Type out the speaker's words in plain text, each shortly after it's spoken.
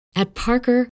At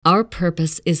Parker, our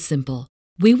purpose is simple.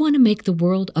 We want to make the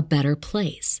world a better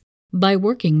place by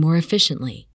working more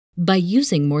efficiently, by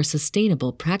using more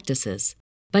sustainable practices,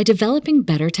 by developing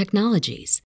better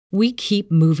technologies. We keep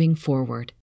moving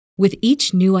forward. With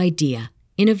each new idea,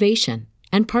 innovation,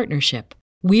 and partnership,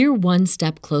 we're one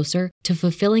step closer to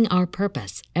fulfilling our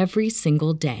purpose every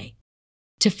single day.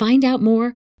 To find out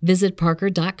more, visit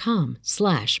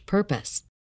parker.com/purpose.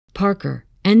 Parker,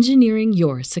 engineering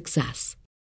your success.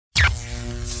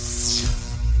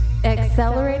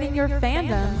 Accelerating your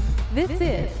fandom, this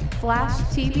is Flash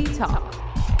TV Talk.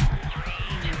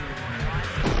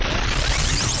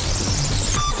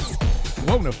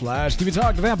 Welcome to Flash TV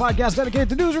Talk, the fan podcast dedicated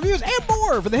to news, reviews, and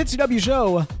more for the Hit CW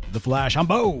show, The Flash. I'm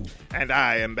Bo. And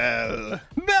I am Bell.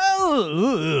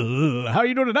 Bell! How are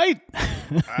you doing tonight?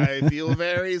 I feel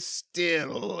very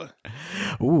still.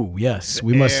 Ooh, yes.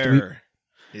 It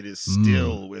is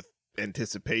still with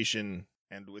anticipation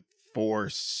and with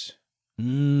force.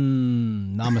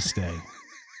 Namaste.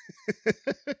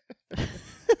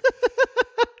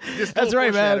 That's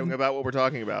right, man. About what we're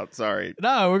talking about. Sorry.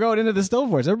 No, we're going into the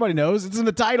Stillforce. Everybody knows it's in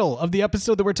the title of the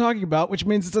episode that we're talking about, which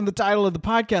means it's in the title of the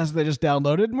podcast they just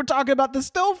downloaded, and we're talking about the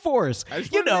Stillforce.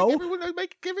 Make sure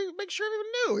everyone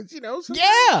knew. It's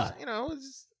yeah.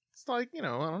 It's like I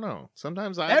don't know.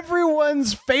 Sometimes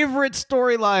everyone's favorite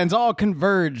storylines all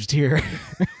converged here.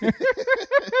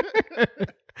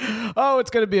 Oh,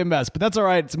 it's going to be a mess, but that's all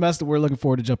right. It's a mess that we're looking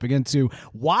forward to jumping into.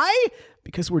 Why?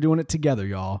 Because we're doing it together,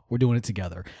 y'all. We're doing it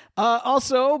together.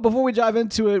 Also, before we dive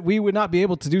into it, we would not be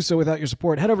able to do so without your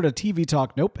support. Head over to TV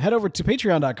Talk. Nope. Head over to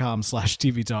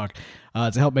patreon.com/TV Talk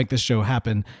to help make this show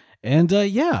happen. And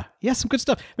yeah, some good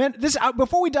stuff. Man,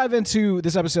 before we dive into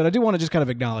this episode, I do want to just kind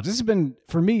of acknowledge, this has been,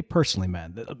 for me personally,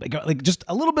 man, like just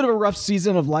a little bit of a rough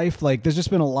season of life. Like there's just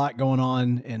been a lot going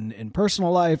on in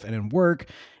personal life and in work.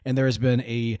 And there has been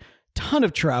a ton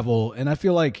of travel. And I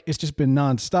feel like it's just been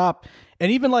nonstop.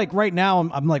 And even like right now,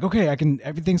 I'm like, okay,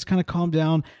 everything's kind of calmed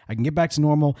down. I can get back to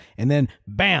normal. And then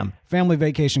bam, family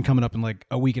vacation coming up in like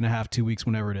a week and a half, 2 weeks,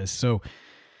 whenever it is. So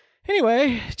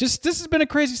anyway, this has been a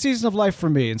crazy season of life for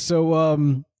me. And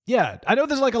so, yeah, I know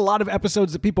there's like a lot of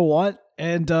episodes that people want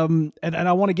and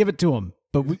I want to give it to them,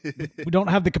 but we don't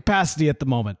have the capacity at the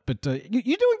moment. But you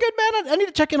doing good, man? I need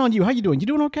to check in on you. How you doing? You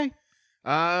doing okay?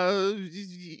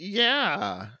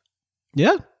 Yeah.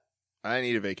 Yeah? I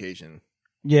need a vacation.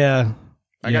 Yeah.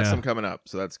 I got some coming up,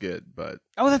 so that's good. But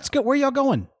that's good. Where y'all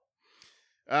going?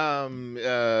 What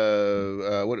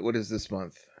is this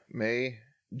month? May?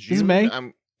 June? This is May?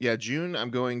 June. I'm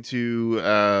going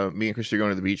to me and Christy are going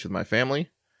to the beach with my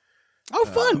family. Oh,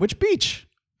 fun. Which beach?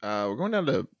 We're going down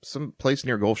to some place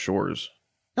near Gulf Shores.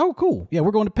 Oh, cool. Yeah,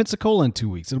 we're going to Pensacola in 2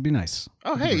 weeks. It'll be nice.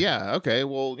 Oh, hey, yeah. Okay.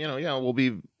 Well, we'll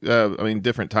be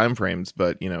different time frames,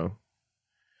 but yeah.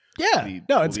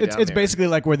 It's basically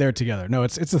like we're there together. No,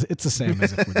 it's the same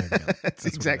as if we're there together. It's the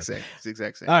exact same.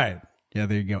 All right. Yeah,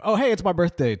 there you go. Oh, hey, it's my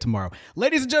birthday tomorrow.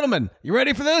 Ladies and gentlemen, you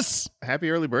ready for this? Happy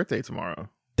early birthday tomorrow.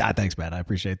 Thanks, man. I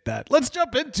appreciate that. Let's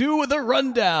jump into the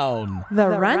rundown. The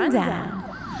rundown.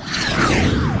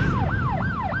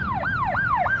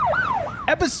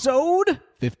 Episode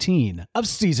 15 of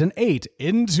Season 8,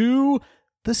 Into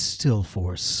the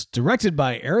Stillforce. Directed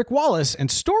by Eric Wallace and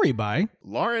story by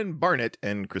Lauren Barnett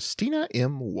and Christina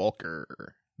M.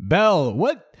 Walker. Belle,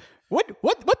 what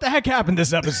the heck happened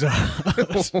this episode?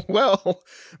 Well,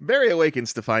 Barry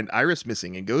awakens to find Iris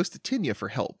missing and goes to Tinya for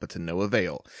help, but to no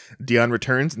avail. Dion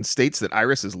returns and states that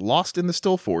Iris is lost in the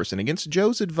Stillforce, and against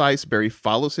Joe's advice, Barry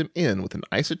follows him in with an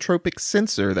isotropic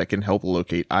sensor that can help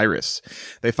locate Iris.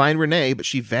 They find Renee, but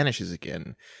she vanishes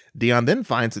again. Dion then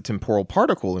finds a temporal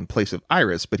particle in place of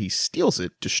Iris, but he steals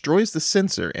it, destroys the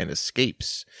sensor, and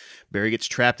escapes. Barry gets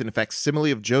trapped in a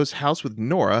facsimile of Joe's house with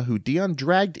Nora, who Dion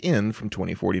dragged in from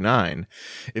 2049.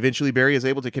 Eventually, Barry is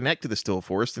able to connect to the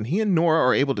Stillforce, and he and Nora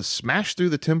are able to smash through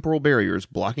the temporal barriers,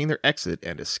 blocking their exit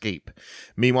and escape.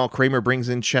 Meanwhile, Kramer brings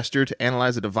in Chester to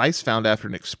analyze a device found after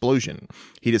an explosion.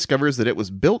 He discovers that it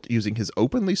was built using his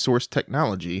openly sourced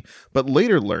technology, but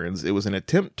later learns it was an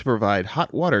attempt to provide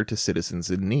hot water to citizens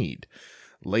in need.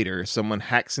 Later, someone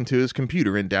hacks into his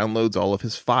computer and downloads all of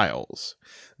his files.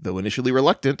 Though initially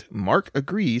reluctant, Mark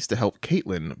agrees to help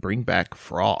Caitlin bring back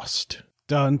Frost.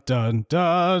 Dun, dun,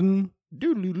 dun.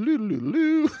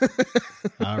 Doo-loo-loo-loo-loo.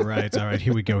 All right.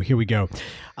 Here we go. Okay,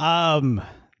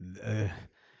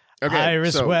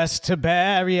 Iris West to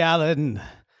Barry Allen.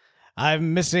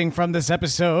 I'm missing from this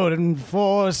episode and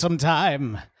for some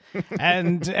time.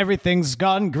 And everything's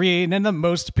gone green in the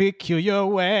most peculiar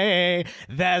way.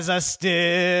 There's a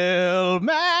still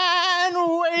man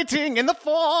waiting in the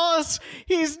force.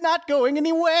 He's not going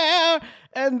anywhere.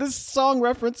 And this song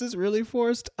reference is really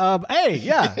forced. Hey,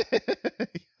 yeah.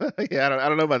 Yeah, I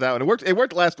don't know about that one. It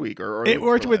worked last week. Or it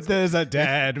worked with "There's a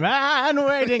dead man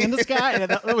waiting in the sky." Yeah,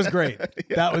 that was great.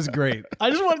 Yeah. That was great. I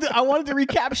wanted to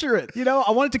recapture it.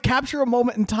 I wanted to capture a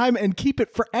moment in time and keep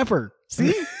it forever.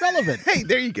 See? Relevant. Hey,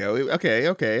 there you go.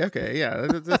 Okay. Yeah,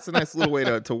 that's a nice little way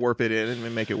to warp it in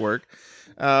and make it work.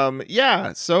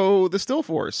 Yeah, so the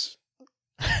Stillforce.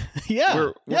 Yeah.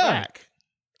 We're back.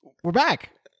 We're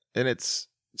back. And it's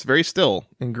very still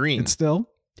and green. It's still.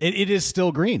 It is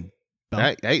still green.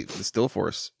 Hey, the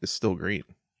Stillforce is still green.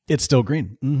 It's still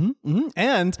green.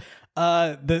 And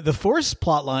the Force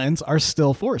plot lines are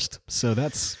still forced. So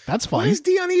that's fine. Why is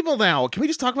Dion evil now? Can we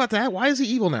just talk about that? Why is he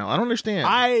evil now? I don't understand.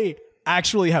 I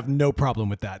actually have no problem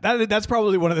with that. That's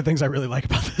probably one of the things I really like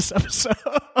about this episode.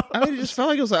 I mean, it just felt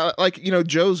like it was like,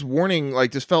 Joe's warning,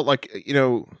 like, just felt like,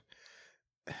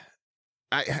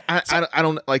 I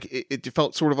don't like it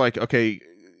felt sort of like, okay,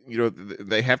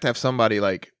 they have to have somebody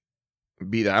like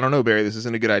be that. I don't know, Barry, this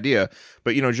isn't a good idea,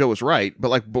 but Joe was right.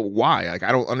 But why? Like,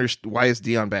 I don't understand. Why is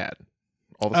Dion bad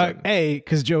all of a sudden? A,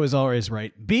 because Joe is always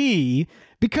right. B,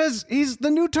 because he's the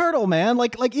new turtle, man.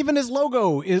 Like even his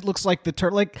logo, it looks like the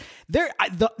turtle. Like the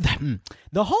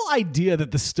whole idea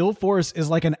that the Stillforce is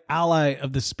like an ally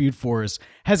of the Speed Force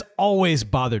has always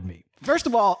bothered me. First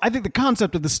of all, I think the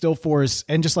concept of the Stillforce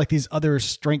and just like these other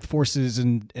strength forces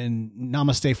and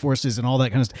Namaste forces and all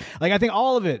that kind of stuff, like I think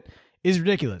all of it is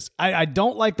ridiculous. I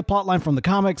don't like the plot line from the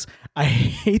comics. I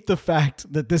hate the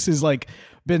fact that this has like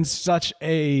been such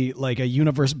a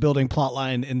universe building plot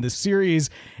line in this series.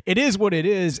 It is what it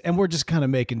is, and we're just kind of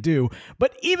making do.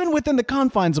 But even within the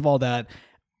confines of all that,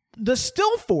 the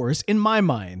Stillforce, in my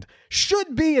mind,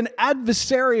 should be an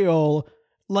adversarial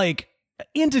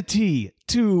entity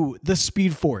to the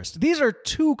Speed Force. These are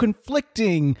two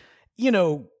conflicting,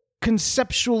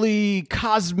 conceptually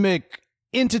cosmic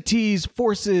entities,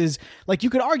 forces. Like, you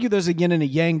could argue there's a yin and a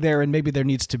yang there, and maybe there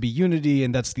needs to be unity,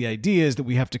 and that's the idea, is that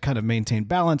we have to kind of maintain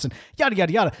balance and yada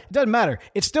yada yada. It doesn't matter.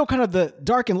 It's still kind of the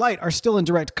dark and light are still in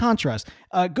direct contrast.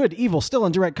 Good, evil, still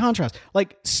in direct contrast.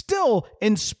 Like, still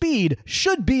and speed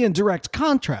should be in direct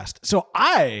contrast. So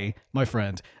I, my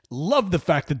friend, love the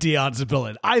fact that Dion's a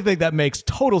villain. I think that makes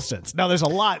total sense. Now, there's a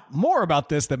lot more about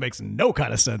this that makes no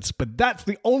kind of sense, but that's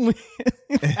the only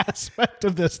aspect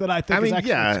of this that I think is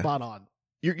actually spot on.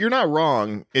 You're not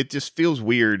wrong. It just feels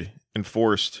weird and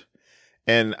forced.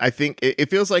 And I think it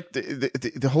feels like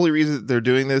the whole reason that they're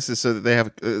doing this is so that they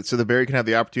have, so that Barry can have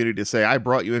the opportunity to say, I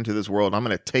brought you into this world. I'm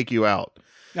going to take you out.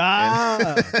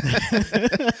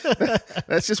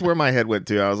 That's just where my head went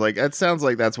to. I was like, that sounds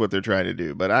like that's what they're trying to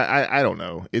do, but I don't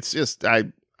know. It's just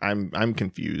I'm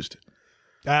confused.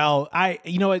 Well,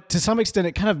 to some extent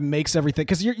it kind of makes everything,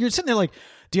 because you're sitting there like,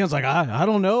 Dion's like, I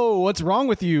don't know what's wrong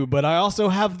with you, but I also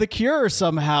have the cure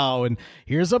somehow, and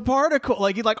here's a particle,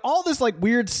 like all this like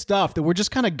weird stuff that we're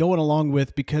just kind of going along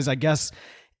with because I guess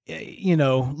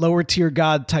lower tier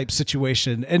god type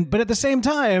situation, but at the same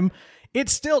time,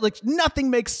 it's still like nothing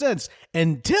makes sense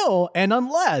until and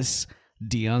unless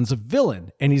Dion's a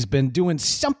villain and he's been doing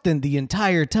something the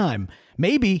entire time.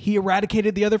 Maybe he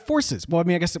eradicated the other forces. Well, I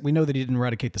mean, I guess we know that he didn't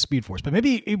eradicate the Speed Force, but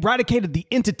maybe he eradicated the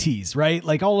entities, right?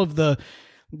 Like all of the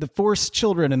forced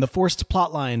children and the forced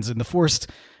plot lines and the forced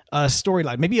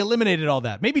storyline. Maybe he eliminated all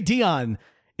that. Maybe Dion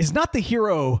is not the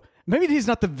hero. Maybe he's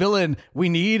not the villain we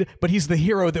need, but he's the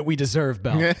hero that we deserve,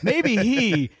 Belle. Maybe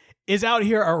he is out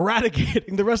here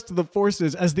eradicating the rest of the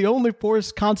forces as the only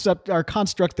force concept or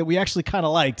construct that we actually kind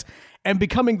of liked, and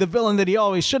becoming the villain that he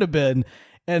always should have been.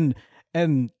 And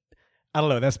I don't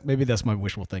know. That's my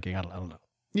wishful thinking. I don't know.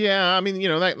 Yeah, I mean,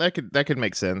 that could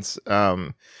make sense.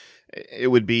 It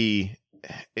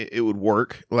would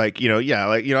work. I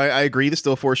agree. The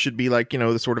Stillforce should be like,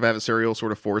 the sort of adversarial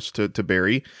sort of force to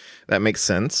Barry. That makes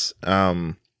sense.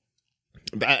 I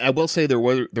will say there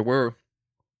were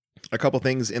a couple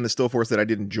things in the Stillforce that I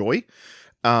did enjoy.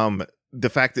 The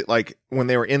fact that like when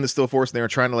they were in the Stillforce and they were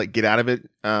trying to like get out of it,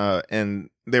 and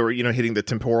they were hitting the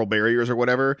temporal barriers or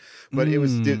whatever, but it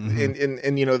was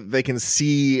and they can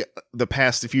see the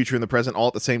past, the future, and the present all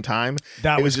at the same time.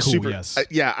 That was just cool, super. Yes,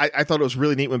 I thought it was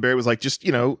really neat when Barry was like, just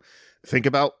think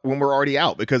about when we're already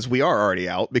out, because we are already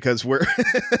out, because we're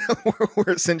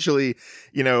we're essentially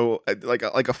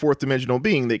like a fourth dimensional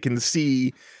being that can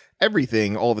see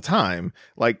everything all the time,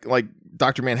 like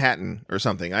Dr. Manhattan or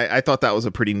something. I thought that was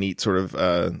a pretty neat sort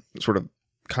of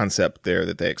concept there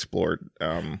that they explored.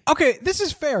 Okay, this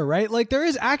is fair, right? Like there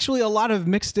is actually a lot of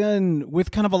mixed in with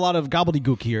kind of a lot of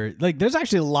gobbledygook here. Like there's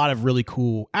actually a lot of really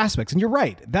cool aspects, and you're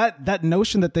right. That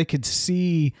notion that they could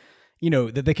see,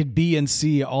 that they could be and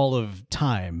see all of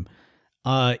time.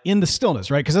 in the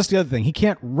stillness, right? Because that's the other thing. He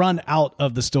can't run out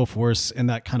of the Stillforce in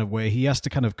that kind of way. He has to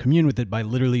kind of commune with it by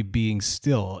literally being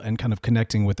still and kind of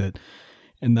connecting with it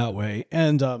in that way.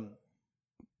 And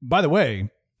by the way,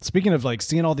 speaking of like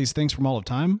seeing all these things from all of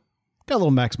time, got a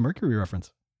little Max Mercury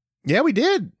reference. Yeah, we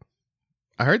did.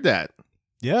 I heard that.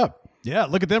 Yeah. Yeah.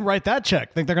 Look at them write that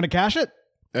check. Think they're going to cash it?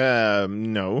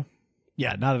 No.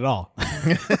 Yeah, not at all.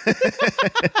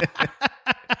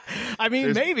 I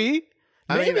mean, maybe.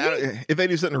 If they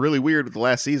do something really weird with the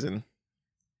last season.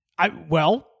 I don't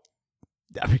know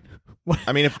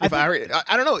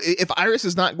if Iris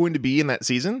is not going to be in that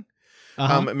season.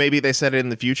 Maybe they set it in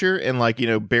the future and like, you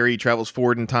know, Barry travels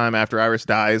forward in time after Iris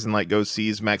dies and like goes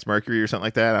sees Max Mercury or something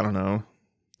like that. I don't know.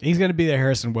 He's going to be the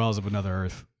Harrison Wells of Another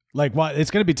Earth. Like what?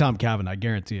 It's going to be Tom Cavanaugh. I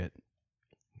guarantee it.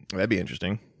 That'd be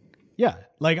interesting. Yeah.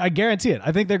 Like I guarantee it.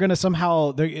 I think they're going to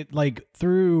somehow they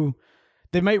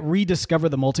might rediscover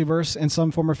the multiverse in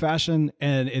some form or fashion.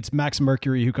 And it's Max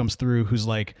Mercury who comes through, who's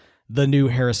like the new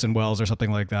Harrison Wells or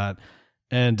something like that.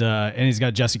 And he's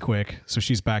got Jesse Quick, so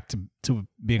she's back to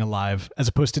being alive, as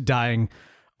opposed to dying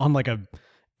on like a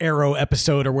Arrow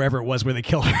episode or wherever it was where they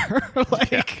killed her.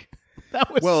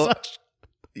 That was such.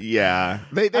 Yeah,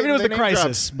 it was the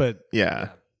Crisis, but yeah,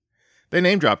 they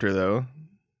name dropped her though,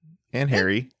 and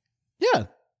Harry. Yeah,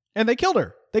 and they killed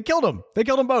her. They killed him. They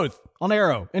killed them both on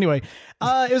Arrow. Anyway,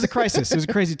 it was a crisis. It was a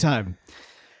crazy time.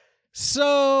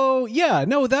 So yeah,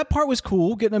 no, that part was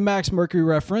cool. Getting a Max Mercury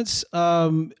reference.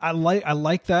 I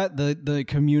like that the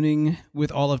communing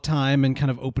with all of time and kind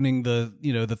of opening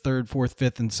the third, fourth,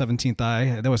 fifth, and 17th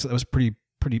eye. That was pretty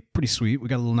sweet. We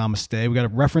got a little namaste. We got a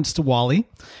reference to Wally.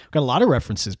 We got a lot of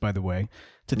references, by the way,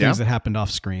 to things that happened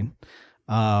off screen.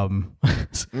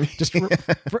 Just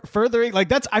furthering like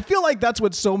that's. I feel like that's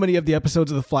what so many of the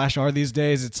episodes of The Flash are these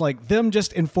days. It's like them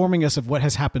just informing us of what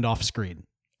has happened off screen,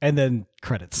 and then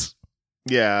credits.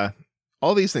 Yeah,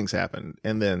 all these things happen,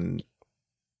 and then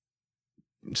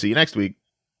see you next week.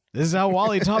 This is how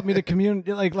Wally taught me to commune.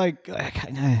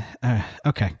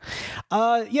 Okay,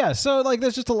 yeah. So like,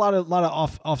 there's just a lot of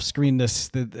off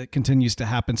screenness that continues to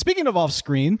happen. Speaking of off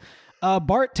screen,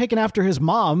 Bart taking after his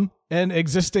mom and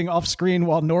existing off screen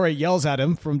while Nora yells at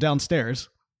him from downstairs.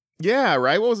 Yeah,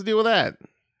 right. What was the deal with that?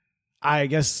 I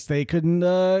guess they couldn't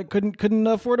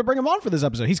afford to bring him on for this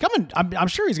episode. He's coming. I'm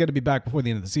sure he's going to be back before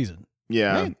the end of the season.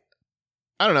 Yeah, right?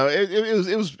 I don't know.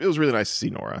 It was really nice to see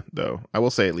Nora, though. I will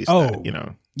say at least that, you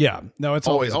know. Yeah, no, it's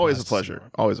always a pleasure.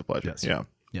 Always a pleasure. Yes. Yeah.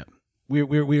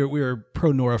 We're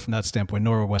pro Nora from that standpoint.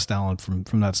 Nora West Allen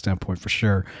from that standpoint for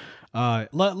sure.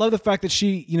 Love the fact that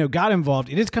she got involved.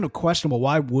 It is kind of questionable.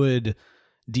 Why would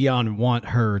Dion want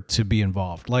her to be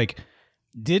involved? Like,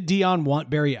 did Dion want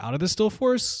Barry out of the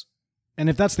Stillforce? And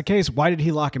if that's the case, why did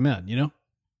he lock him in? You know.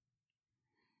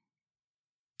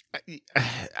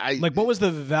 Like, what was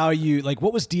the value? Like,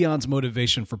 what was Dion's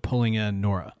motivation for pulling in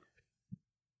Nora?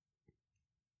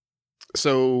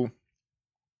 So,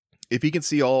 if he can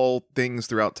see all things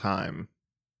throughout time.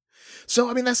 So,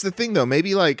 I mean, that's the thing, though.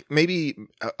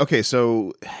 Okay,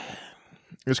 so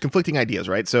there's conflicting ideas,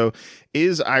 right? So,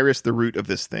 is Iris the root of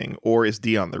this thing, or is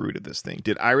Dion the root of this thing?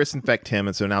 Did Iris infect him,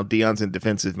 and so now Dion's in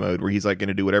defensive mode where he's like going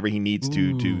to do whatever he needs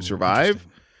to survive?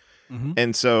 Mm-hmm.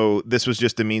 And so this was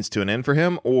just a means to an end for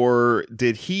him, or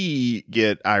did he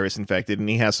get Iris infected and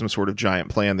he has some sort of giant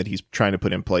plan that he's trying to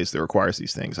put in place that requires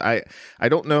these things? I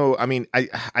don't know. I mean,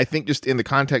 I think just in the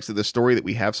context of the story that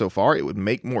we have so far, it would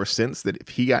make more sense that if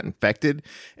he got infected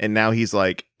and now he's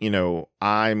like,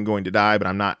 I'm going to die, but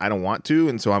I don't want to.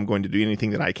 And so I'm going to do anything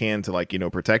that I can to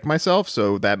protect myself.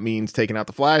 So that means taking out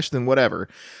the Flash, then whatever.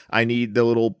 I need the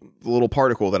little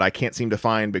particle that I can't seem to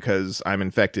find because I'm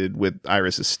infected with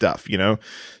Iris's stuff,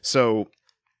 So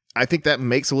I think that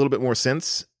makes a little bit more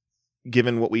sense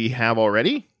given what we have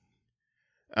already.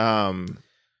 Okay.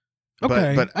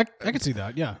 But I can see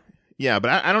that. Yeah. Yeah.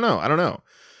 But I don't know.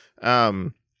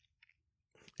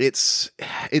 It's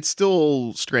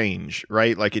still strange,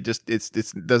 right? Like it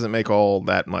doesn't make all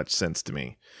that much sense to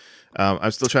me.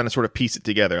 I'm still trying to sort of piece it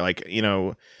together. Like,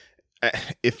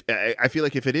 if I feel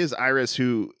like if it is Iris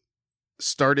who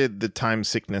started the time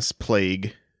sickness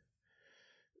plague,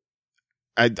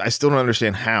 I still don't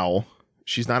understand how.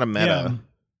 She's not a meta. Yeah.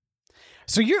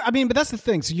 So but that's the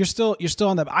thing. So you're still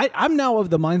on that. I'm now of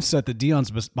the mindset that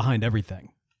Dion's behind everything,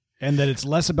 and that it's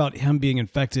less about him being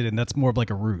infected, and that's more of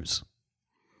like a ruse.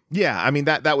 Yeah, I mean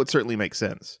that would certainly make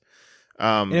sense.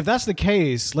 And if that's the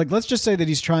case, like let's just say that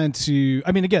he's trying to.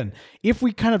 I mean, again, if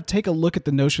we kind of take a look at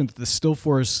the notion that the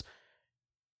Stillforce,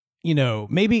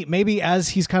 maybe as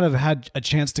he's kind of had a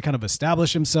chance to kind of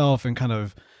establish himself and kind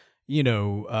of,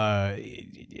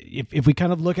 if we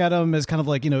kind of look at them as kind of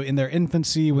like, in their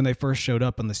infancy when they first showed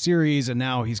up in the series, and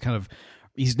now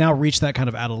he's now reached that kind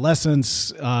of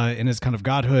adolescence in his kind of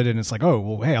godhood, and it's like, oh,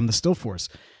 well, hey, I'm the Stillforce.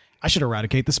 I should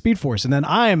eradicate the Speed Force, and then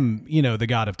I'm, the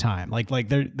god of time. Like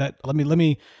let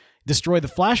me destroy the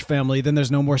Flash family, then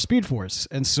there's no more Speed Force.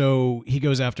 And so he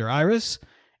goes after Iris,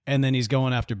 and then he's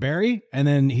going after Barry, and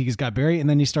then he's got Barry, and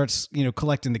then he starts,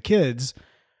 collecting the kids,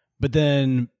 but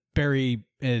then Barry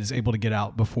is able to get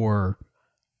out before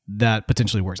that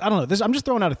potentially works. I don't know. I'm just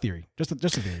throwing out a theory, just a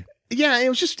theory. Yeah, it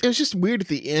was just weird at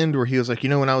the end where he was like,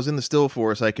 when I was in the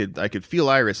Stillforce, I could feel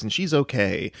Iris and she's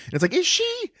okay. And it's like, is she?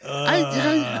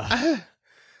 I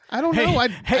don't know.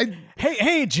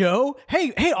 Hey, Joe.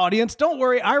 Hey, audience. Don't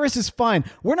worry. Iris is fine.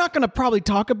 We're not going to probably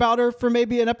talk about her for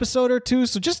maybe an episode or two.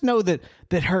 So just know that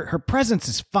her presence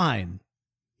is fine.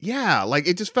 Yeah, like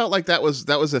it just felt like that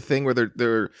was a thing where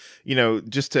they're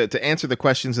just to answer the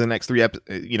questions in the next three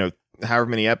however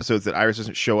many episodes that Iris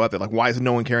doesn't show up. They're like, why is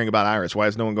no one caring about Iris? Why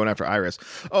is no one going after Iris?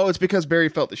 Oh, it's because Barry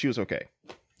felt that she was okay.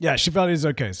 Yeah, she felt he was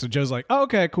okay. So Joe's like, oh,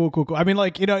 okay, cool. I mean,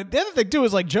 like, the other thing too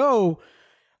is like Joe,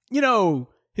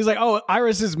 he's like, oh,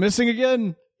 Iris is missing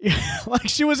again. Like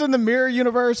she was in the mirror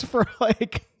universe for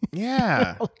like,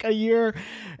 like a year.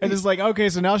 And it's like, okay,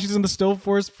 so now she's in the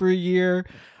Stillforce for a year.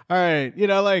 All right.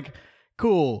 Like,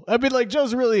 cool. I mean, like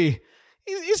Joe's really,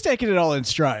 he's taking it all in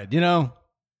stride,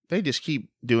 They just keep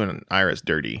doing Iris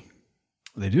dirty.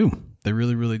 They do. They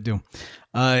really, really do.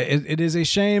 It is a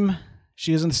shame.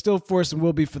 She is in the Stillforce and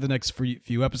will be for the next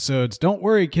few episodes. Don't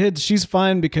worry, kids. She's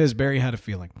fine because Barry had a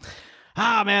feeling.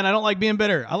 Ah, man, I don't like being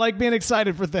bitter. I like being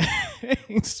excited for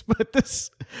things. But this...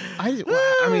 I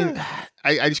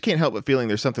just can't help but feeling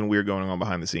there's something weird going on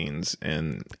behind the scenes.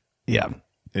 And yeah,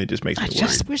 it just makes me worried. I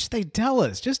just wish they'd tell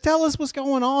us. Just tell us what's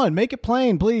going on. Make it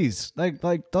plain, please. Like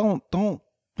don't...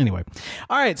 Anyway.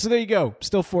 All right, so there you go.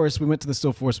 Stillforce. We went to the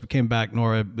Stillforce. We came back.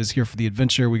 Nora was here for the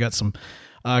adventure. We got some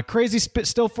crazy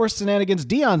Stillforce shenanigans.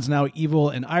 Dion's now evil,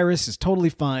 and Iris is totally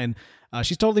fine.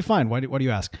 She's totally fine. Why do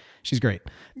you ask? She's great.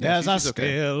 Yeah, There's a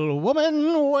still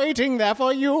woman waiting there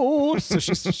for you. So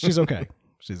she's okay.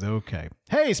 She's okay.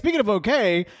 Hey, speaking of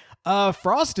okay,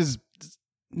 Frost is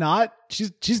not.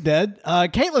 She's dead.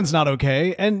 Caitlin's not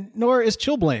okay, and nor is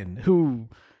Chillblaine, who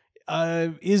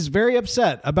is very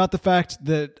upset about the fact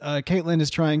that Caitlin is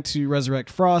trying to resurrect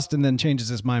Frost and then changes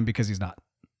his mind because he's not.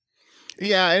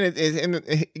 Yeah, and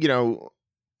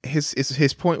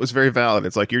his point was very valid.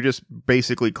 It's like, you're just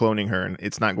basically cloning her and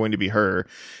it's not going to be her.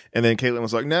 And then Caitlin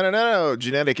was like, no,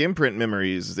 genetic imprint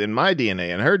memories in my DNA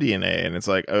and her DNA. And it's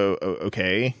like, oh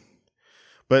okay.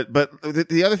 But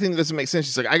the other thing that doesn't make sense,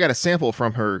 she's like, I got a sample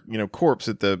from her, corpse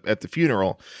at the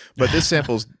funeral, but this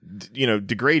sample's,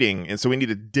 degrading. And so we need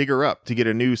to dig her up to get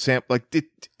a new sample. Like, did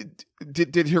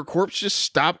her corpse just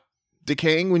stop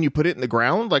decaying when you put it in the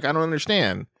ground? Like, I don't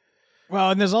understand.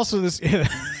 Well, and there's also this...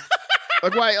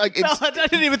 Like, why? Like, it's, I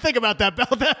didn't even think about that, Bell.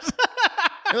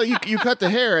 you cut the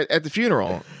hair at the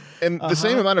funeral, and the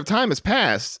same amount of time has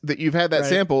passed that you've had that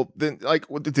sample. Then, like,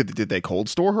 did they cold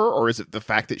store her, or is it the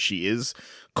fact that she is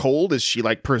cold? Is she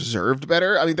like preserved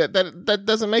better? I mean, that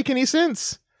doesn't make any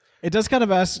sense. It does kind of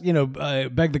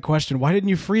beg the question: why didn't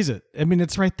you freeze it? I mean,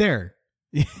 it's right there.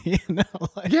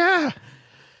 Yeah.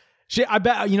 I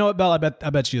bet. You know what, Belle? I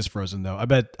bet she is frozen though.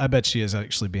 I bet she is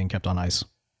actually being kept on ice.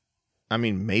 I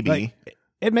mean, maybe. Like,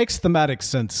 it makes thematic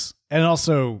sense. And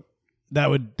also that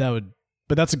would, but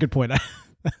that's a good point. I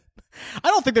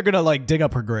don't think they're going to like dig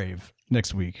up her grave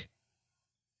next week.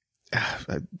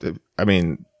 I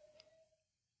mean,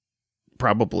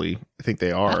 probably. I think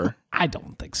they are. I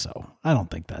don't think so. I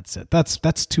don't think that's it.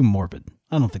 That's too morbid.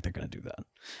 I don't think they're going to do that,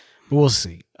 but we'll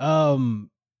see.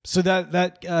 So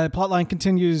that plotline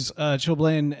continues,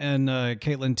 Chillblaine and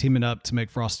Caitlin teaming up to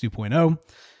make Frost 2.0.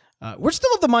 We're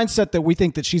still of the mindset that we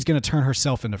think that she's going to turn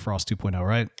herself into Frost 2.0,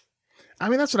 right? I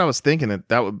mean, that's what I was thinking,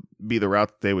 that would be the route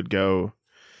that they would go.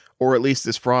 Or at least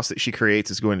this Frost that she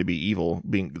creates is going to be evil,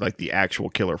 being like the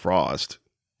actual killer Frost.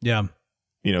 Yeah.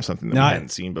 Something that we hadn't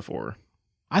seen before.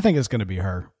 I think it's going to be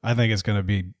her. I think it's going to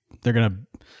be, they're going to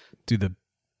do the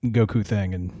Goku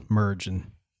thing and merge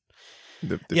and...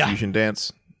 The fusion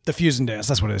dance. The fusion dance,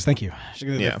 that's what it is. Thank you.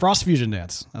 The Frost fusion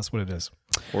dance, that's what it is.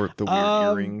 Or the weird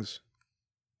earrings.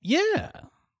 Yeah.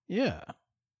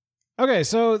 Okay,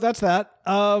 so that's that.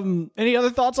 Any other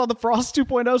thoughts on the Frost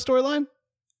 2.0 storyline?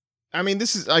 I mean,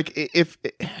 this is like,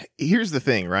 here's the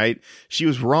thing, right? She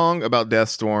was wrong about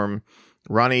Deathstorm.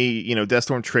 Ronnie,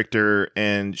 Deathstorm tricked her,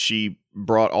 and she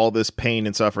brought all this pain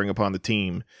and suffering upon the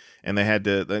team. and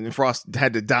and Frost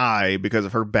had to die because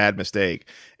of her bad mistake.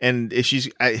 And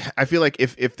I feel like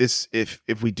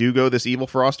if we do go this evil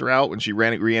Frost route, when she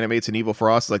reanimates an evil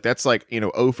Frost, like that's like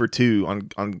 0 for 2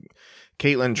 on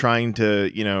Caitlin trying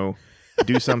to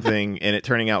do something and it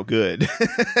turning out good.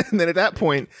 And then at that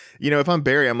point, if I'm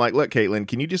Barry, I'm like, look, Caitlin,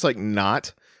 can you just like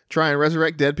not try and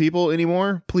resurrect dead people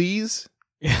anymore, please?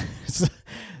 Yeah.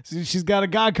 She's got a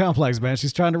god complex, man.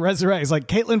 She's trying to resurrect. It's like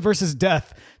Caitlyn versus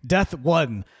Death. Death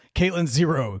 1. Caitlyn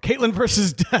 0. Caitlyn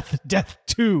versus Death. Death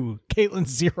 2. Caitlyn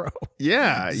 0.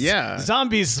 Yeah.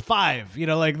 Zombies 5.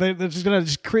 Like they're just gonna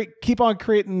keep on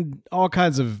creating all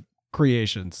kinds of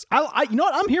creations. I you know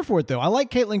what? I'm here for it though. I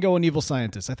like Caitlyn going evil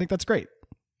scientist. I think that's great.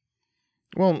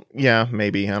 Well, yeah,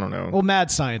 maybe. I don't know. Well, mad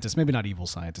scientist. Maybe not evil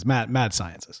scientist. Mad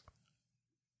scientist.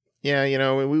 Yeah,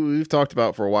 we've talked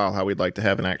about for a while how we'd like to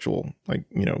have an actual,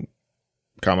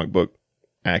 comic book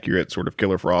accurate sort of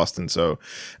Killer Frost, and so,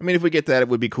 I mean, if we get that, it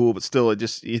would be cool. But still,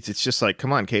 it's just like,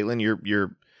 come on, Caitlin,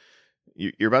 you're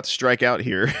about to strike out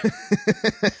here.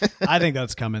 I think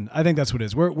that's coming. I think that's what it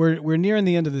is. We're nearing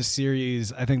the end of this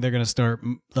series. I think they're going to start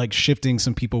like shifting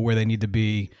some people where they need to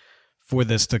be for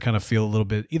this to kind of feel a little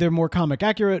bit either more comic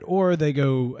accurate, or they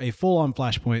go a full on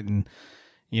Flashpoint and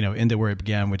end it where it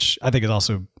began, which I think is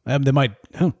also, they might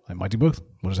do both.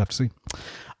 We'll just have to see.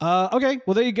 Okay.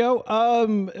 Well, there you go.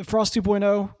 Frost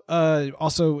 2.0,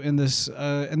 also in this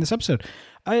episode.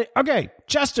 Okay.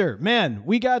 Chester, man,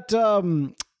 we got,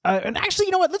 and actually,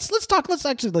 you know what? Let's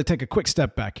actually take a quick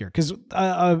step back here. Cause,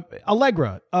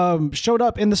 Allegra, showed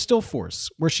up in the Stillforce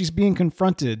where she's being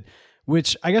confronted,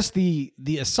 which I guess the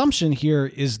assumption here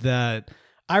is that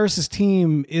Iris's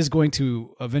team is going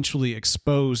to eventually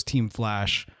expose Team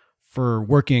Flash for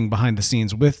working behind the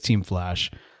scenes with Team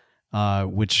Flash,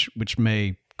 which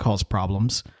may cause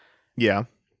problems. Yeah.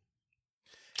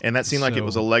 And that seemed like it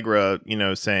was Allegra,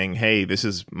 saying, hey, this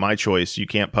is my choice. You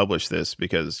can't publish this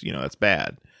because, that's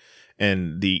bad.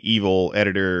 And the evil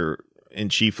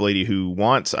editor-in-chief lady who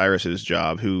wants Iris's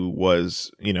job, who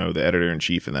was, the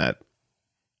editor-in-chief in that,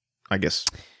 I guess,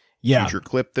 future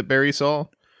clip that Barry saw.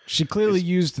 She clearly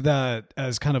used that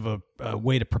as kind of a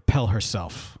way to propel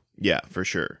herself. Yeah, for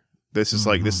sure. This is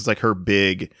like her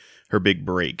big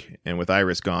break, and with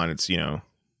Iris gone, it's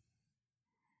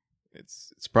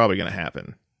it's probably going to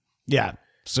happen. Yeah.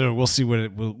 So we'll see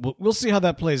we'll see how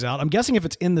that plays out. I'm guessing if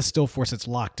it's in the Stillforce, it's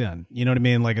locked in. You know what I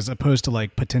mean? Like as opposed to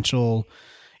like potential.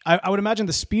 I would imagine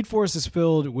the Speed Force is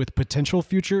filled with potential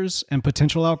futures and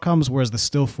potential outcomes, whereas the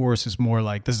Stillforce is more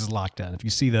like this is locked in. If you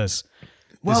see this.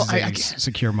 Well, I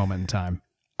secure moment in time.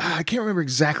 I can't remember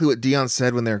exactly what Dion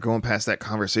said when they were going past that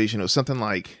conversation. It was something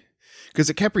like, because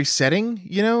it kept resetting,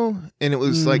 and it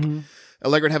was like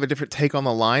Allegra would have a different take on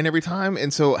the line every time.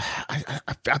 And so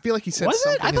I feel like he said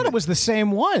something. I thought it was the same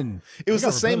one. It was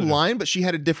the same line, but she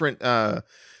had a different,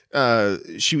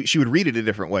 she would read it a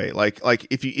different way. Like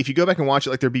if you go back and watch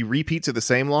it, like there'd be repeats of the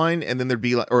same line, and then there'd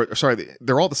be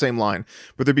they're all the same line,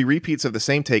 but there'd be repeats of the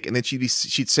same take, and then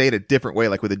she'd say it a different way,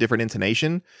 like with a different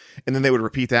intonation, and then they would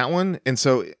repeat that one. And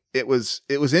so it was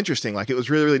interesting. Like it was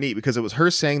really, really neat because it was her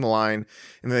saying the line,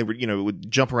 and then they would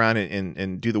jump around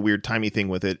and do the weird timey thing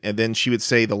with it, and then she would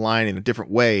say the line in a different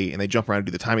way, and they jump around and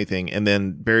do the timey thing, and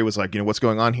then Barry was like, what's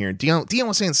going on here? And Dion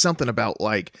was saying something about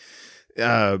like.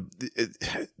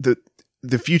 The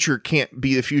future can't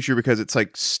be the future because it's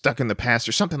like stuck in the past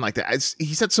or something like that.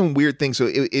 He said some weird thing, so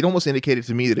it almost indicated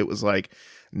to me that it was like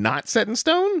not set in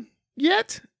stone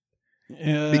yet.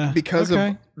 Because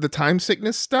of the time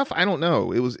sickness stuff. I don't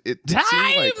know. It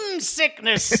time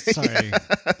sickness. Sorry.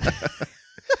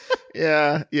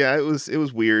 yeah. It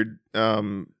was weird.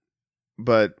 But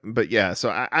yeah. So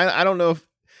I don't know if.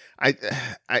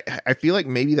 I feel like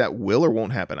maybe that will or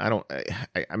won't happen.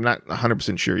 I'm not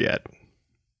 100% sure yet.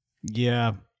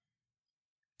 Yeah.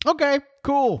 Okay,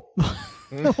 cool.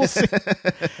 We'll see.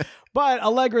 But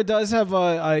Allegra does have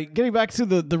getting back to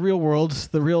the real world,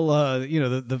 the real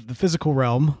the physical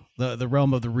realm, the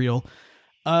realm of the real.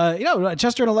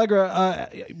 Chester and Allegra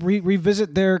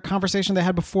revisit their conversation they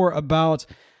had before about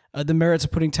the merits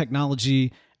of putting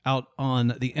technology out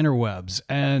on the interwebs.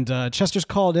 And Chester's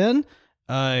called in.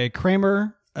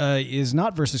 Kramer is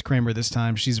not versus Kramer this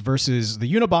time. She's versus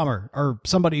the Unabomber, or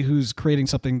somebody who's creating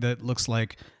something that looks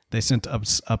like they sent up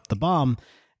the bomb.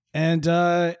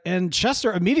 And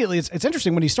Chester immediately, it's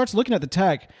interesting when he starts looking at the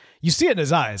tech, you see it in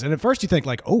his eyes. And at first you think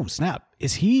like, oh snap,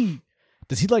 does he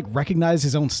like recognize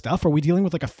his own stuff? Are we dealing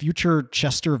with like a future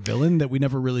Chester villain that we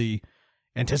never really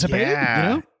anticipated?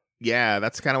 Yeah. Yeah,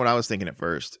 that's kind of what I was thinking at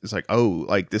first. It's like, oh,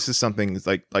 like this is something. It's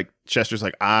like Chester's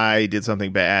like, I did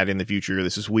something bad in the future.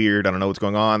 This is weird. I don't know what's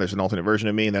going on. There's an alternate version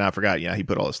of me. And then I forgot. Yeah, he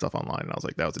put all this stuff online, and I was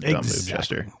like, that was a dumb move,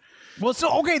 Chester. Well,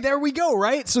 so, okay, there we go,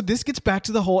 right? So this gets back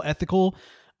to the whole ethical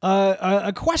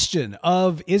a question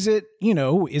of, is it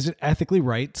ethically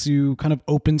right to kind of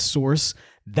open source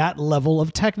that level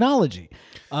of technology?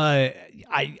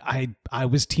 I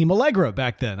was Team Allegra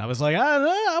back then. I was like, I don't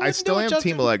know. I still am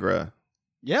Team Allegra.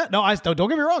 Yeah, no, don't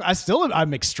get me wrong.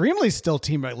 I'm extremely still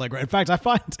Team Allegra. In fact, I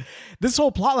find this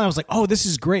whole plotline, I was like, oh, this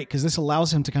is great because this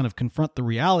allows him to kind of confront the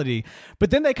reality. But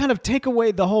then they kind of take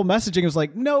away the whole messaging. It was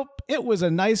like, nope, it was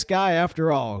a nice guy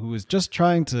after all who was just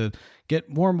trying to get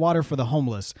warm water for the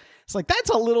homeless. It's like, that's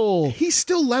a little... He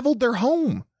still leveled their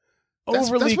home.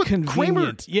 Overly what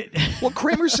convenient. Well,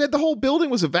 Kramer said the whole building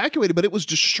was evacuated, but it was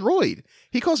destroyed.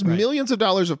 He caused millions of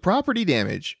dollars of property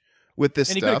damage with this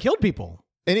stuff. And he stuff. could have killed people.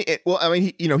 And he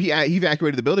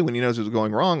evacuated the building when he knows it was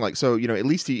going wrong. Like, so, at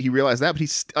least he realized that, but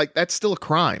he's like, that's still a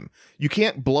crime. You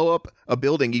can't blow up a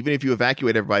building, even if you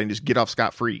evacuate everybody and just get off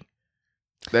scot-free.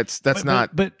 That's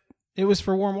not. But it was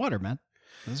for warm water, man.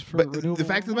 But the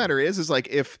fact of the matter is like,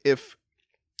 there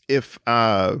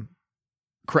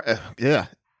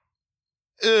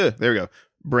we go.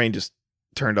 Brain just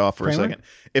turned off for Kramer? a second.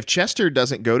 If Chester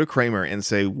doesn't go to Kramer and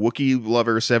say Wookiee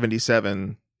Lover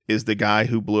 77 is the guy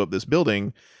who blew up this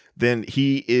building, then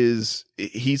he's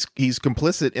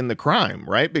complicit in the crime,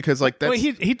 right? Because like that's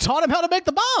he taught him how to make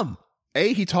the bomb.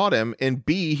 A, he taught him, and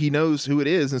B, he knows who it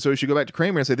is, and so he should go back to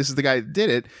Kramer and say, this is the guy that did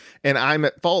it, and I'm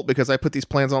at fault because I put these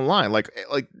plans online. Like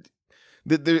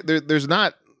there's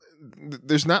not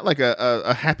like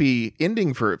a happy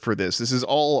ending for this. This is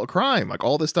all a crime. Like,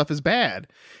 all this stuff is bad.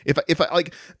 If I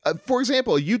like, for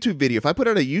example, a YouTube video, if I put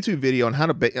out a YouTube video on how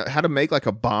to make like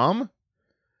a bomb,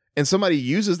 and somebody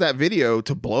uses that video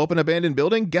to blow up an abandoned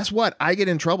building, guess what? I get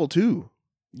in trouble too.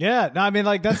 Yeah, no, I mean,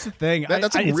 like, that's the thing.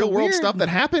 That's like real world stuff that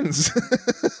happens.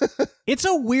 It's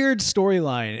a weird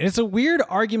storyline. It's a weird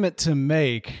argument to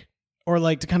make, or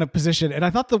like to kind of position. And I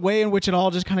thought the way in which it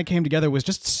all just kind of came together was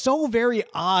just so very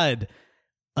odd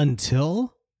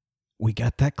until we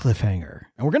got that cliffhanger.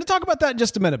 And we're going to talk about that in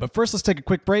just a minute. But first, let's take a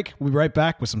quick break. We'll be right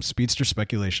back with some speedster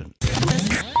speculation.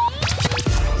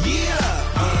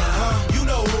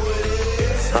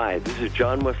 Hi, this is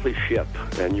John Wesley Shipp,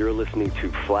 and you're listening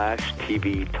to Flash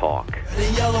TV Talk. Red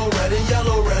and yellow, red and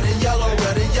yellow, red and yellow,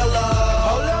 red and yellow.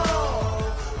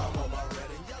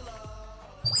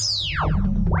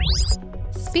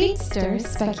 Speedster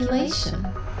speculation.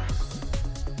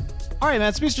 All right,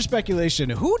 man, speedster speculation.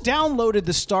 Who downloaded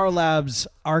the Star Labs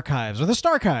archives, or the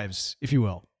Starchives, if you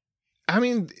will? I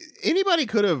mean, anybody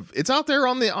could have. It's out there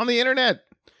on the internet.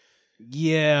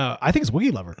 Yeah, I think it's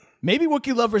Wookiee Lover. Maybe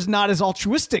Wookiee Lover is not as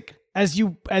altruistic as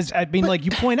you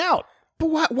point out.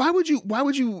 But why would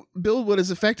you build what is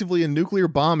effectively a nuclear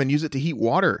bomb and use it to heat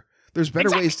water? There's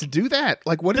better ways to do that.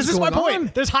 Like, what is going on? This is my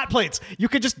point. There's hot plates. You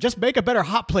could just make a better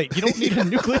hot plate. You don't need a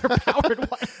nuclear powered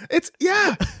one. It's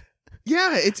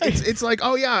like,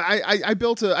 oh yeah, I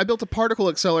built a particle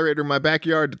accelerator in my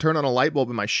backyard to turn on a light bulb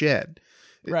in my shed.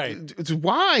 Right. It's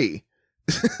why.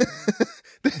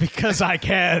 Because I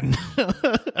can.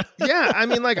 Yeah, I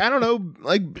mean, like, I don't know,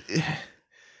 like,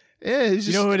 yeah,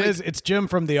 you know who it is? It's Jim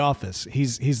from The Office.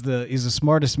 He's the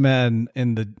smartest man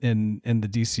in the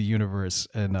DC universe.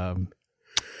 And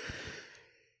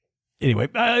anyways,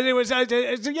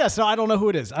 so I don't know who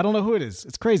it is.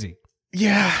 It's crazy.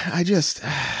 Yeah, I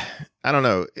don't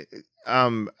know.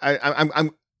 I'm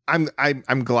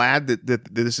glad that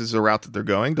this is a route that they're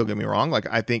going. Don't get me wrong. Like,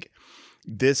 I think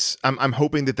I'm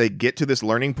hoping that they get to this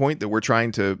learning point that we're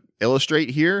trying to illustrate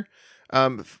here,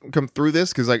 come through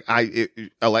this, because like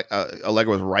Allegra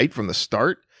was right from the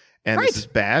start, and This is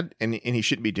bad, and he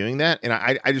shouldn't be doing that. And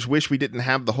I just wish we didn't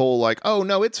have the whole like, oh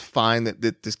no, it's fine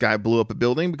that this guy blew up a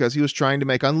building because he was trying to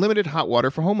make unlimited hot water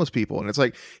for homeless people, and it's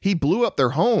like he blew up their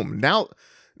home. Now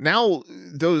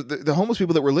the homeless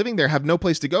people that were living there have no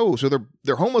place to go, so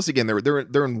they're homeless again.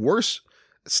 They're in worse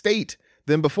state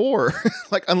than before.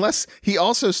 Like, unless he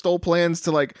also stole plans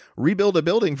to like rebuild a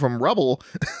building from rubble,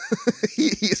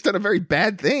 he's done a very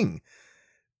bad thing.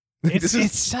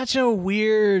 It's such a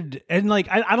weird, and like,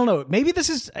 I don't know, maybe this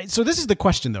is the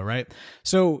question though, right?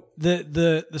 So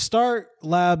the Star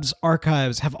Labs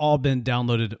archives have all been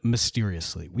downloaded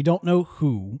mysteriously. We don't know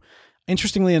who.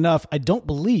 Interestingly enough, I don't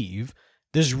believe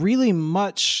there's really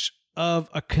much of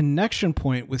a connection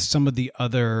point with some of the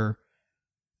other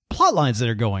plot lines that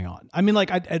are going on. I mean,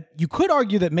 like, you could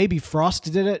argue that maybe Frost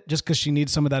did it just because she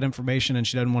needs some of that information and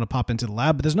she doesn't want to pop into the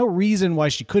lab, but there's no reason why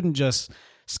she couldn't just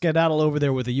skedaddle over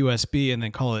there with a USB and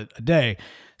then call it a day.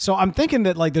 So I'm thinking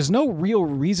that like there's no real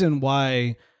reason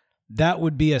why that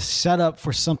would be a setup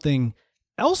for something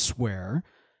elsewhere.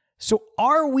 So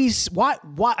are we, why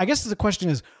I guess the question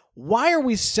is, why are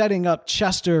we setting up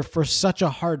Chester for such a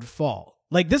hard fall?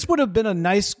 Like, this would have been a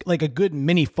nice, like a good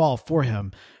mini fall for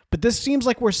him. But this seems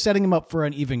like we're setting him up for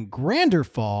an even grander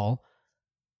fall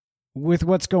with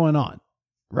what's going on,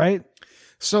 right?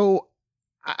 So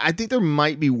I think there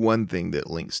might be one thing that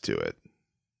links to it.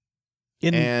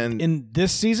 In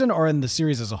this season or in the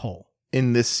series as a whole?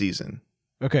 In this season.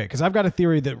 Okay, because I've got a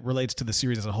theory that relates to the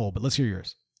series as a whole, but let's hear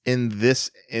yours. In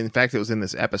fact, it was in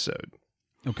this episode.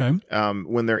 Okay.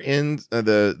 When they're in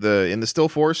the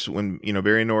Stillforce, when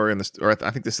Barry and Nora I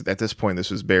think at this point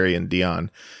this was Barry and Dion.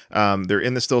 They're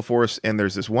in the Stillforce, and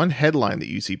there's this one headline that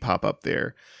you see pop up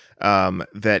there,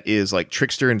 that is like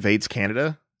Trickster invades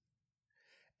Canada.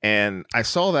 And I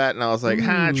saw that, and I was like,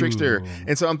 "Ha, Trickster!"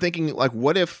 And so I'm thinking, like,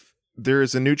 what if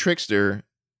there's a new Trickster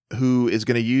who is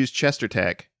going to use Chester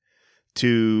Tech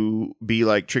to be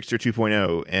like Trickster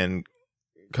 2.0 and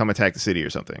come attack the city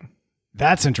or something?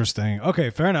 That's interesting. Okay,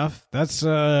 fair enough. That's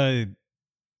little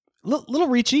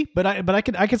reachy, but I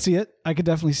could see it. I could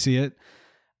definitely see it.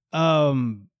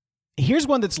 Here's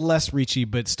one that's less reachy,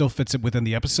 but still fits it within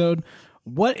the episode.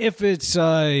 What if it's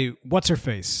what's her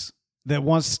face that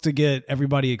wants to get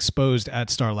everybody exposed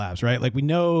at Star Labs, right? Like, we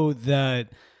know that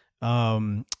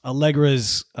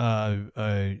Allegra's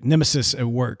nemesis at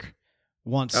work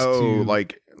wants to. Oh,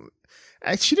 like,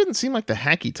 she didn't seem like the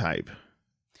hacky type.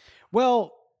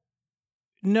 Well,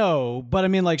 no, but I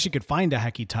mean, like, she could find a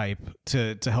hacky type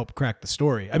to help crack the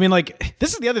story. I mean, like,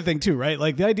 this is the other thing too, right?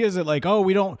 Like, the idea is that, like,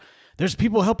 oh, there's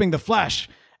people helping the Flash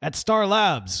at Star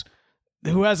Labs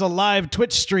who has a live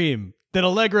Twitch stream that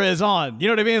Allegra is on. You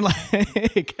know what I mean?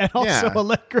 Like, and also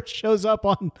Allegra shows up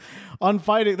on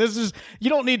fighting. You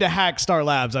don't need to hack Star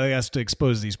Labs, I guess, to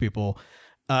expose these people.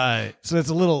 So it's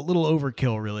a little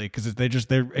overkill, really, because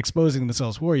they're exposing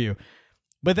themselves for you.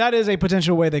 But that is a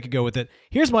potential way they could go with it.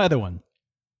 Here's my other one.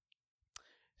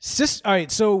 All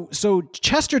right, so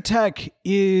Chester Tech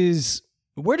is...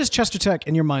 Where does Chester Tech,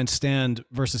 in your mind, stand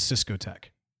versus Cisco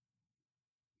Tech?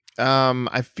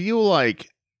 I feel like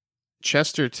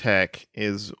Chester Tech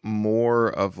is more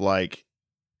of like...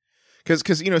 Because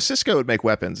Cisco would make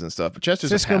weapons and stuff, but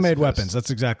Cisco made weapons. That's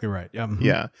exactly right. Yeah.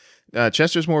 Mm-hmm. Yeah.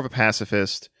 Chester's more of a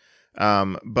pacifist.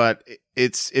 But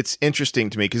it's interesting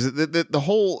to me because the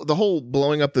whole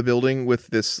blowing up the building with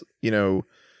this,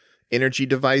 energy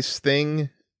device thing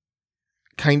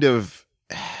kind of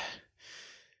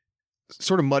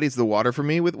sort of muddies the water for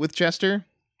me with Chester,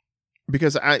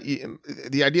 because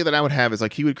the idea that I would have is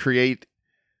like he would create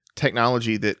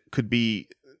technology that could be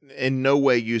in no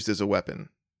way used as a weapon.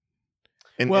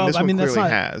 And this one clearly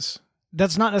has.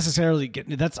 That's not necessarily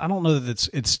I don't know that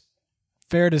it's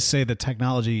fair to say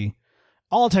that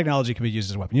all technology can be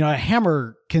used as a weapon. A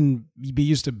hammer can be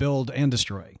used to build and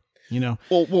destroy.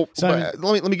 Well. So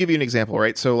let me give you an example,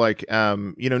 right? So, like,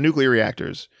 nuclear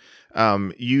reactors.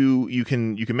 You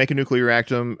can make a nuclear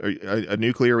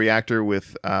reactor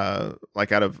with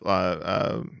like out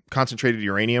of concentrated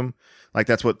uranium. Like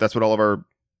that's what all of our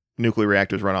nuclear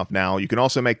reactors run off now. You can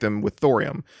also make them with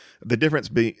thorium. The difference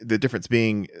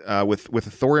being with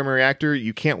a thorium reactor,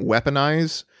 you can't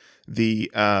weaponize the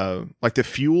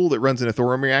fuel that runs in a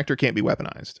thorium reactor can't be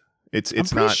weaponized. I'm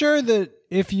pretty sure that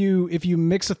if you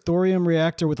mix a thorium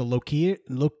reactor with a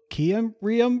leucium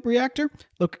reactor,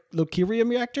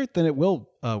 then it will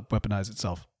weaponize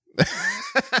itself.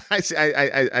 I see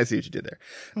what you did there.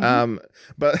 Mm-hmm.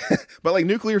 But like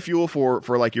nuclear fuel for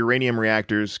like uranium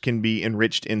reactors can be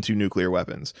enriched into nuclear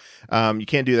weapons. You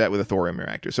can't do that with a thorium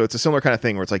reactor. So it's a similar kind of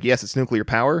thing where it's like, yes, it's nuclear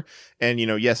power, and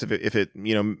yes, if it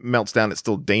melts down, it's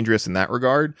still dangerous in that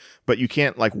regard. But you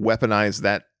can't like weaponize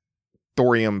that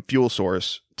thorium fuel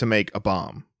source to make a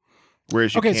bomb,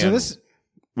 whereas you can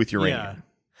with uranium. Yeah.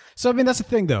 So I mean, that's the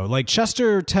thing though. Like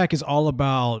Chester Tech is all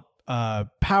about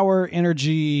power,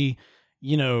 energy,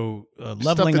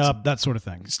 leveling up, that sort of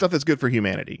thing. Stuff that's good for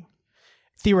humanity.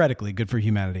 Theoretically good for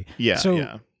humanity. Yeah.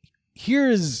 So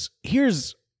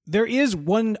there is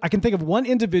one, I can think of one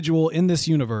individual in this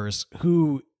universe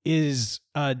who is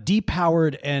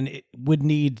depowered and would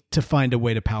need to find a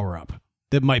way to power up,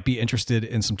 that might be interested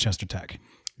in some Chester Tech.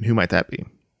 Who might that be?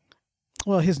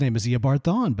 Well, his name is Eobard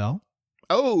Thawne, Bell.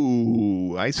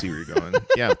 Oh, I see where you're going.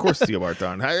 Yeah, of course it's Eobard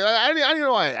Thawne. I don't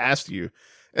know why I asked you.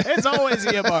 It's always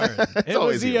Eobard. It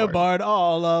was Eobard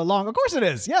all along. Of course it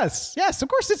is. Yes. Of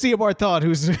course it's Eobard Thawne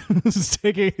who's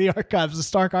taking the archives, the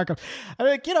Stark archives. I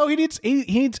mean, he needs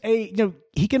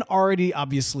he can already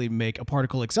obviously make a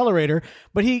particle accelerator,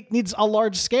 but he needs a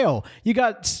large scale. You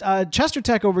got Chester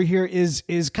Tech over here is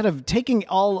kind of taking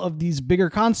all of these bigger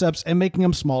concepts and making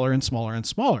them smaller and smaller and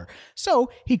smaller.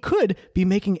 So he could be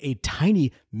making a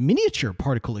tiny miniature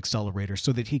particle accelerator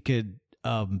so that he could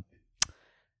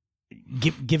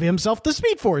give himself the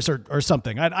Speed Force or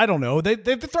something. I don't know.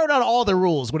 They've thrown out all the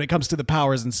rules when it comes to the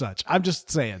powers and such. I'm just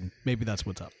saying, maybe that's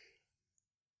what's up.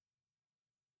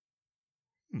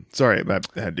 Sorry, I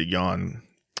had to yawn.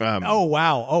 Oh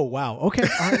wow. Okay.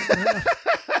 All right.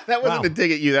 That wasn't a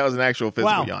dig at you. That was an actual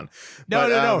physical yawn.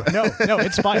 No.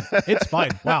 It's fine. It's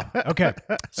fine. Wow. Okay.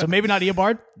 So maybe not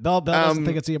Eobard. Bell doesn't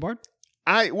think it's Eobard.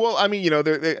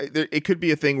 There, it could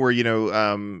be a thing where,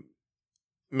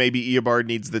 maybe Eobard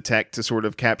needs the tech to sort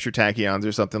of capture tachyons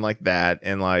or something like that.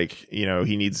 And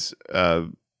he needs,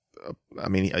 even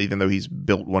though he's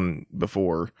built one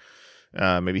before,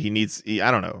 maybe he needs,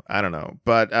 I don't know.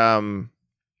 But,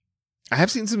 I have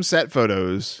seen some set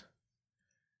photos.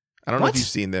 I don't know if you've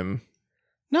seen them.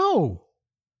 No.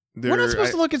 We're not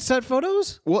supposed to look at set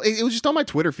photos? Well, it was just on my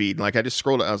Twitter feed. I just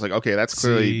scrolled it. I was like, okay, that's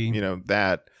clearly,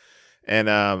 that. And,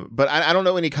 but I don't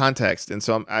know any context. And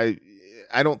so I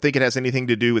don't think it has anything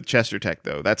to do with Chester Tech,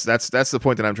 though. That's the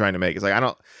point that I'm trying to make. It's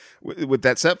like, with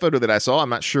that set photo that I saw, I'm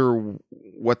not sure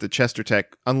what the Chester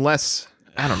Tech, unless,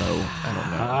 I don't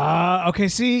know. Okay.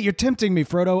 See, you're tempting me,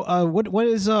 Frodo. What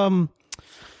is,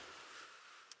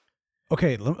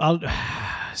 okay.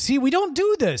 See, we don't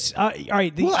do this. All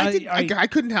right. I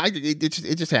couldn't. It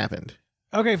just happened.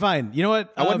 Okay, fine. You know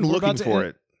what? I wasn't looking for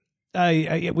it.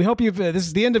 We hope this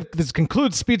is the end of this.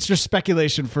 Concludes Speedster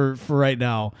speculation for right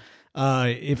now.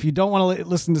 If you don't want to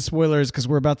listen to spoilers, because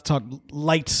we're about to talk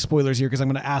light spoilers here, because I'm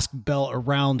going to ask Bell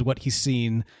around what he's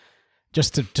seen,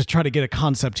 just to try to get a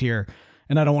concept here.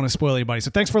 And I don't want to spoil anybody.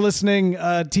 So thanks for listening.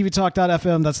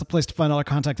 tvtalk.fm. That's the place to find all our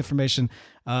contact information.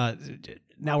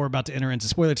 Now we're about to enter into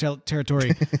spoiler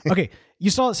territory. Okay, you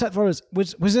saw set photos.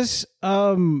 Was this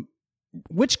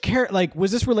which character?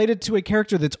 Was this related to a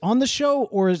character that's on the show,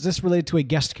 or is this related to a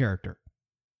guest character?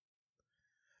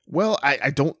 Well,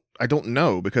 I don't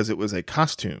know, because it was a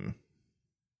costume.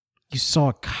 You saw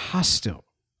a costume.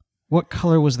 What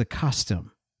color was the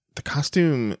costume? The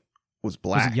costume was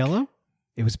black. Was it yellow?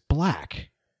 It was black.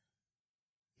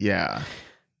 Yeah.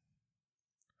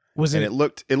 Was it? And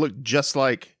it looked just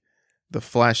like the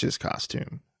Flash's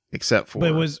costume, except for.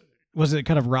 But was it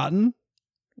kind of rotten?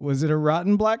 Was it a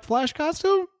rotten black Flash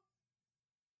costume?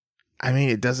 I mean,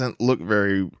 it doesn't look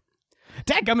very.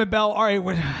 Dadgummit, Bell. All right.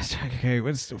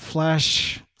 What's the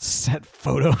Flash set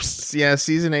photos? Yeah,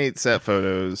 season 8 set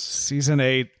photos. Season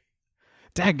 8.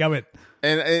 Dadgummit.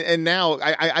 And now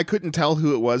I couldn't tell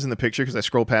who it was in the picture because I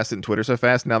scrolled past it in Twitter so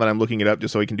fast. Now that I'm looking it up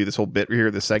just so we can do this whole bit here,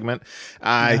 this segment,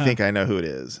 I think I know who it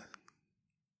is.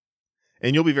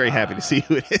 And you'll be very happy to see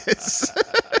who it is.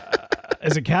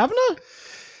 Is it Kavanaugh?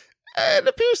 It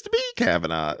appears to be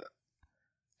Kavanaugh.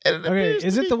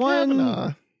 Is it the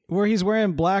one where he's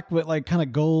wearing black with kind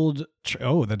of gold?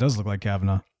 Oh, that does look like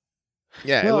Kavanaugh.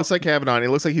 Yeah, it looks like Kavanaugh. And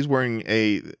it looks like he's wearing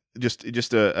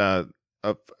just a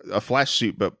Flash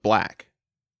suit, but black.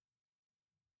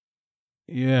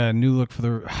 Yeah, new look for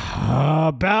the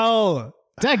Bell.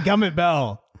 Dadgummit,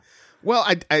 Bell. Well,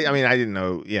 I mean, I didn't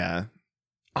know. Yeah,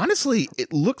 honestly,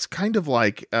 it looks kind of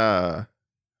like what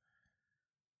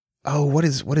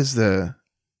is the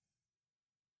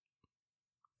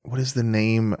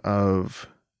name of?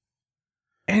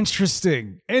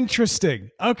 Interesting.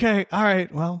 Okay, all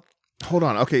right. Well, hold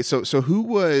on. Okay, so who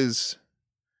was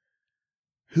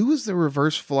the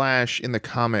Reverse Flash in the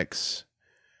comics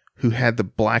who had the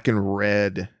black and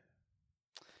red?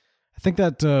 I think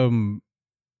that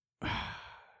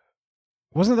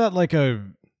wasn't that like a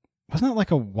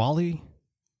Wally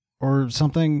or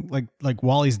something, like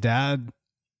Wally's dad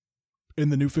in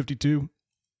the New 52?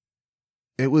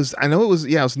 It was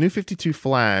New 52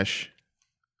 Flash.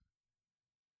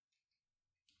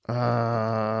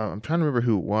 I'm trying to remember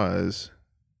who it was.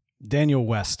 Daniel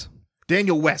West.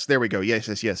 There we go.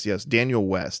 Yes. Daniel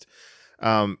West.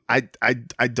 I mean,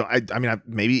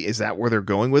 maybe is that where they're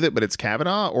going with it, but it's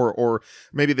Kavanaugh, or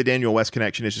maybe the Daniel West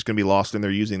connection is just going to be lost and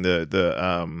they're using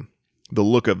the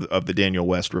look of the Daniel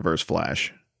West Reverse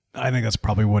Flash. I think that's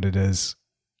probably what it is.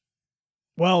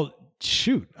 Well,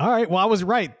 shoot. All right. Well, I was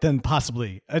right then,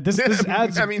 possibly. This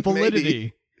adds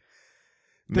validity.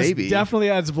 Maybe. This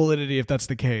definitely adds validity if that's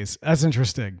the case. That's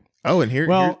interesting. Oh, and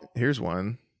here's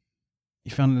one.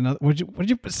 You found another. Would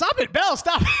you stop it, Bell?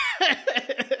 Stop it.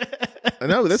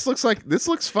 No, this looks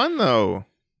fun though.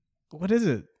 What is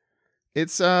it?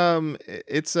 It's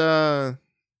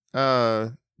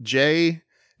Jay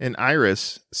and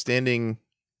Iris standing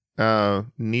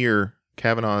near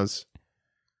Kavanaugh's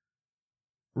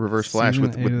Reverse Flash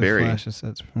with Barry.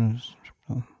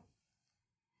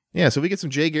 Yeah, so we get some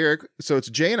Jay Garrick. So it's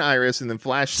Jay and Iris, and then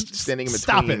Flash standing in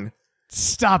between.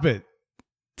 Stop it.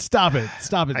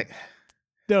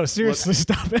 No, seriously,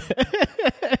 stop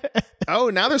it. Oh,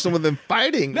 now there's some of them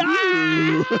fighting.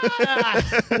 Ooh.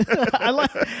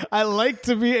 I like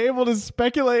to be able to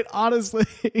speculate honestly.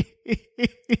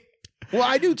 Well,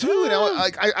 I do too. And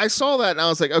I saw that and I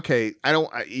was like, okay,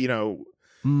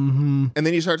 Mm-hmm. And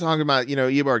then you start talking about,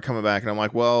 Eobard coming back, and I'm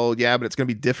like, well, yeah, but it's going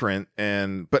to be different.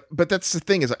 But that's the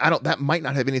thing is, that might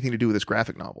not have anything to do with this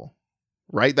graphic novel,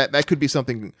 right? That could be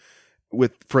something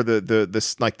for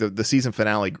the season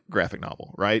finale graphic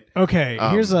novel, right? Okay,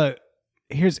 here's all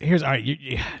right.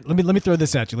 Let me throw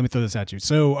this at you.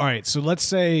 So all right, so let's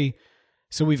say,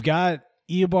 we've got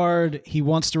Eobard. He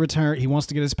wants to return. He wants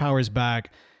to get his powers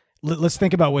back. Let's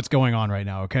think about what's going on right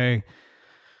now. Okay.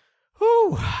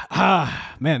 Whew.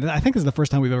 Man, I think this is the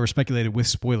first time we've ever speculated with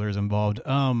spoilers involved.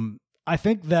 I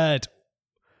think that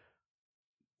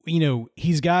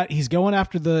he's going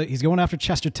after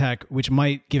Chester Tech, which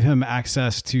might give him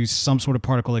access to some sort of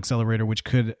particle accelerator, which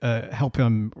could help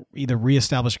him either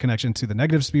reestablish a connection to the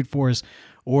negative Speed Force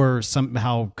or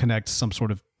somehow connect some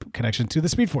sort of connection to the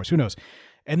Speed Force. Who knows?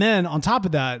 And then on top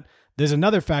of that, there's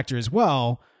another factor as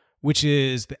well, which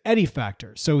is the Eddie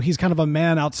factor. So he's kind of a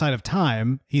man outside of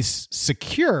time. He's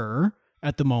secure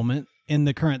at the moment in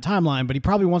the current timeline, but he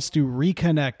probably wants to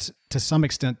reconnect to some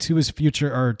extent to his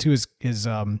future, or to his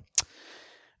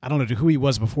I don't know, to who he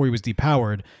was before he was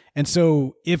depowered. And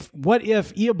so what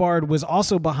if Eobard was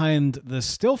also behind the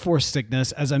Stillforce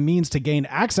sickness as a means to gain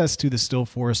access to the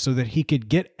Stillforce so that he could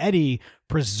get Eddie,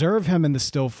 preserve him in the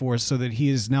Stillforce so that he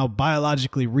is now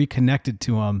biologically reconnected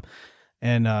to him,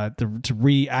 and to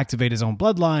reactivate his own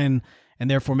bloodline and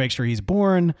therefore make sure he's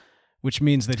born, which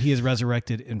means that he is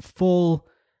resurrected in full.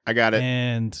 I got it.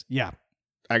 And yeah.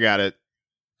 I got it.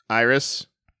 Iris,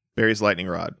 Barry's lightning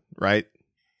rod, right?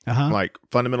 Uh-huh. Like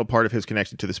fundamental part of his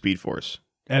connection to the Speed Force.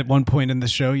 At one point in the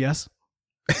show, yes.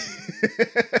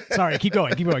 Sorry, keep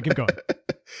going.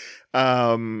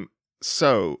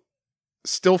 So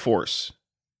Stillforce.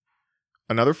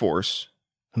 Another force.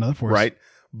 Right?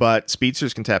 But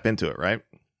speedsters can tap into it, right?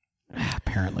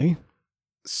 Apparently.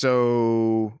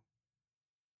 So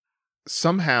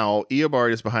somehow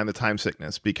Eobard is behind the time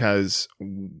sickness because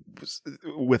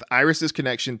with Iris's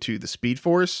connection to the Speed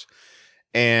Force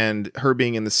and her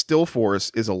being in the Still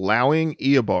Force is allowing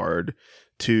Eobard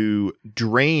to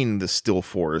drain the Still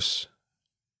Force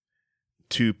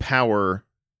to power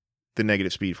the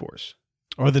negative Speed Force.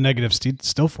 Or the negative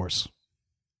Still Force.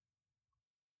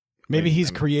 Maybe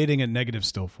he's creating a negative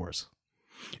Still Force.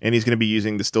 And he's going to be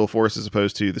using the Still Force as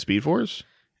opposed to the Speed Force?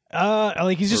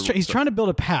 He's trying to build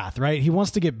a path, right? He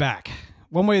wants to get back.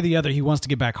 One way or the other, he wants to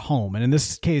get back home. And in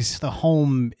this case, the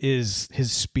home is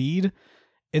his speed.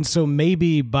 And so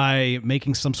maybe by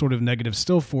making some sort of negative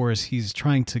Still Force, he's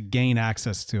trying to gain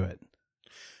access to it.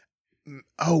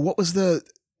 Oh, what was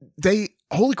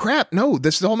holy crap. No,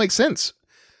 this all makes sense.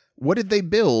 What did they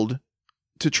build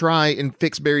to try and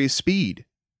fix Barry's speed?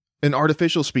 An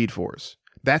artificial Speed Force.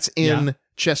 That's in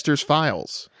Chester's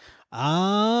files.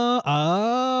 Oh,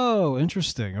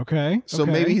 interesting. Okay. So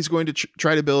maybe he's going to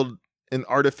try to build an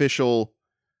artificial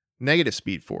negative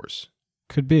Speed Force.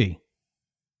 Could be.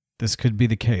 This could be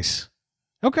the case.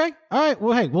 Okay. All right.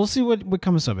 Well, hey, we'll see what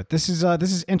comes of it. This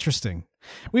is interesting.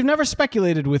 We've never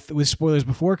speculated with spoilers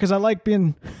before because I like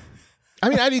being... I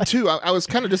mean, I did too. I was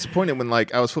kind of disappointed when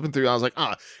I was flipping through. I was like,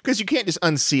 because you can't just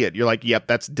unsee it. You're like, yep,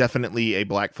 that's definitely a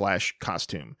Black Flash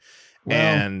costume. Well,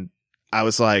 and I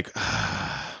was like,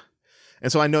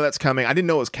 and so I know that's coming. I didn't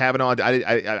know it was Kavanaugh.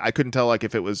 I couldn't tell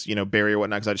if it was Barry or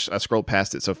whatnot because I scrolled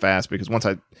past it so fast because once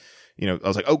I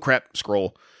was like, oh crap,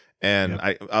 scroll, and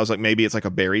I was like, maybe it's like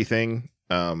a Barry thing.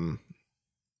 I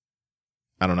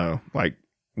don't know. Like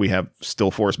we have Still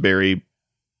Force Barry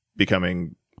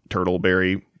becoming Turtle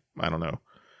Barry. I don't know,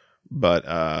 but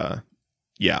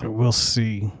yeah, we'll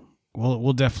see.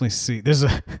 We'll definitely see.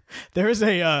 There is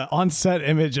a on-set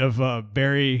image of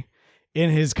Barry in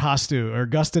his costume, or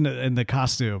Gustin in the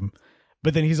costume,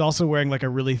 but then he's also wearing like a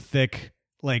really thick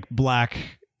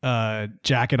black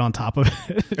jacket on top of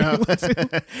it.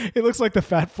 It looks like the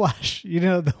Fat Flash,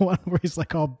 the one where he's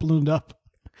all ballooned up.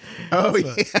 Oh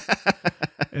yeah,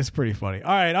 it's pretty funny.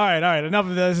 All right. Enough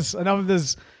of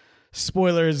this.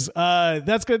 Spoilers.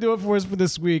 That's gonna do it for us for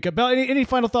this week. About any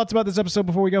final thoughts about this episode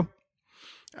before we go?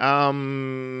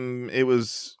 It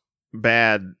was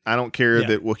bad. I don't care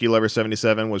that Wookiee Lover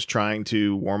 77 was trying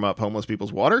to warm up homeless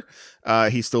people's water.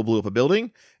 He still blew up a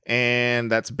building, and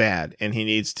that's bad. And he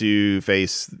needs to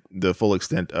face the full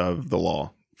extent of the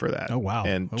law for that. Oh wow!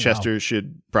 And Chester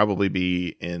should probably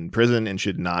be in prison and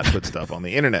should not put stuff on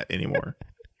the internet anymore.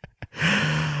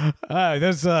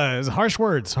 There's harsh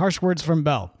words from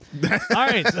Bell. All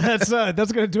right, that's going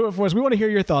to do it for us. We want to hear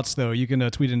your thoughts, though. You can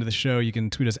tweet into the show. You can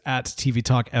tweet us at TV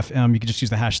Talk FM. You can just use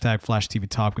the hashtag Flash TV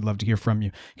Talk. We'd love to hear from you.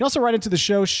 You can also write into the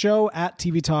show at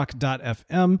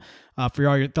tvtalk.fm for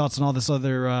all your thoughts on all this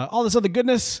other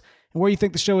goodness and where you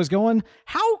think the show is going.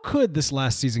 How could this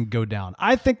last season go down?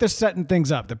 I think they're setting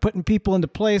things up. They're putting people into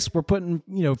place. We're putting,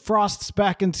 Frosts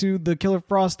back into the Killer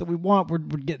Frost that we want. We're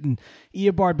getting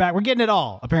Eobard back. We're getting it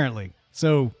all, apparently.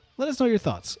 So let us know your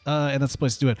thoughts, and that's the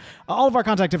place to do it. All of our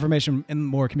contact information and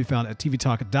more can be found at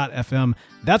tvtalk.fm.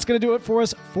 That's going to do it for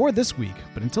us for this week.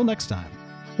 But until next time,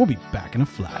 we'll be back in a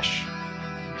flash.